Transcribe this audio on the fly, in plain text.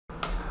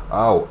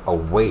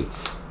Oh, wait.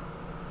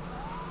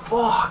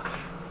 Fuck.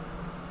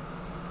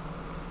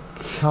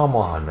 Come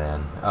on,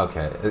 man.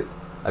 Okay.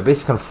 I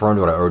basically confirmed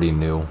what I already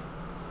knew.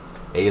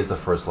 A is the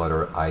first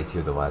letter, I-T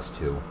are the last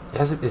two.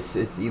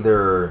 It's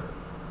either...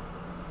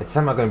 It's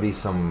somehow going to be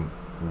some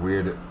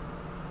weird,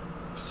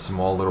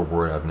 small little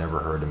word I've never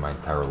heard in my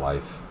entire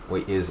life.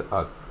 Wait, is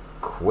a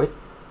quit?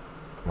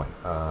 Wait,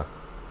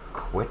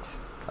 quit?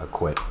 A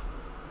quit.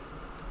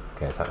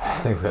 Okay, I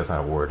think that's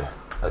not a word.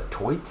 A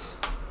tweet?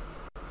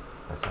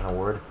 That's not a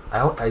word.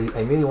 I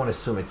immediately want to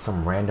assume it's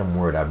some random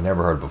word I've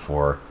never heard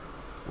before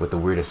with the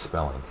weirdest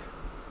spelling.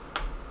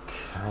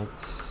 Kite.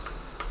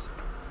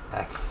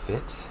 Act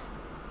fit?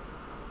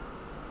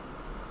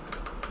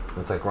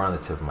 It's like right on the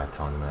tip of my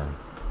tongue, man.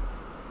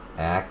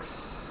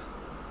 Axe.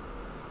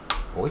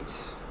 Wait.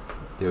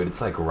 Dude, it's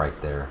like right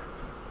there.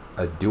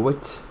 A do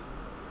it.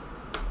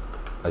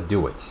 A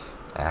do it.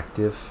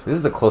 Active. This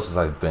is the closest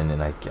I've been,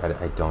 and I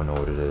don't know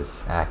what it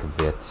is.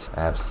 Acvit.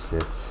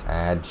 Absit.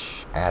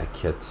 Adge.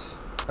 Adkit.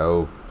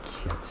 Oh,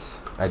 kit.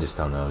 I just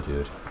don't know,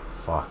 dude.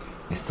 Fuck.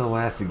 I still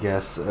have to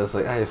guess. I was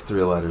like, I have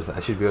 3 letters. I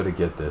should be able to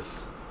get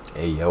this.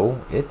 Ayo.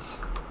 It.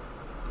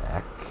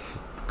 Ac.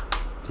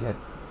 Dit.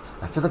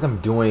 I feel like I'm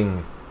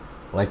doing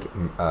like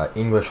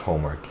English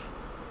homework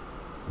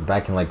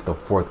back in like the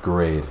 4th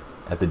grade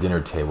at the dinner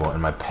table, and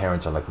my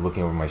parents are like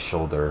looking over my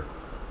shoulder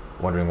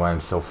wondering why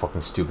I'm so fucking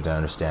stupid to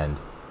understand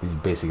these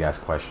basic ass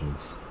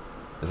questions.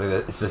 It's like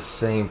it's the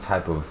same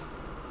type of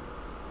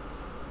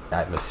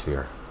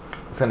atmosphere.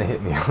 It's gonna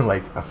hit me in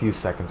like a few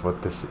seconds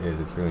what this is.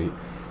 It's gonna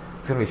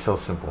be so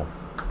simple.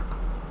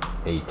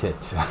 A tit.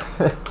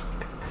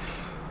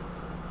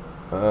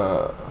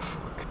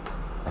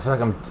 I feel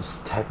like I'm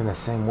just typing the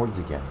same words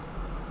again.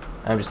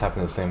 I'm just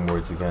typing the same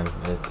words again.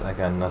 I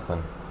got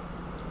nothing.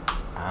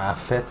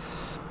 Fit.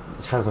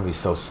 It's probably gonna be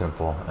so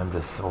simple. I'm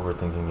just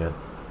overthinking it.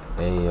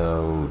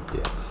 Ayo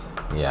dit.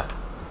 Yeah.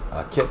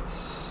 Kit.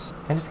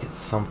 Can I just get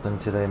something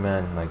today,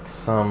 man? Like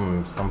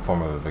some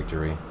form of a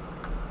victory.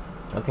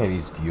 I don't think I've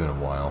used you in a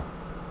while.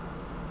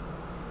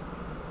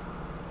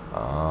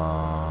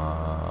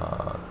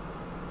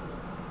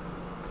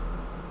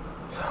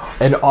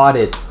 An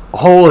audit.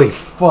 Holy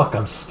fuck,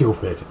 I'm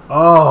stupid.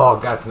 Oh,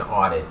 God, it's an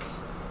audit.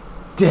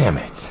 Damn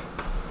it.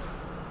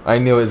 I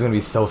knew it was going to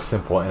be so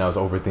simple, and I was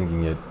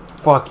overthinking it.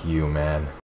 Fuck you, man.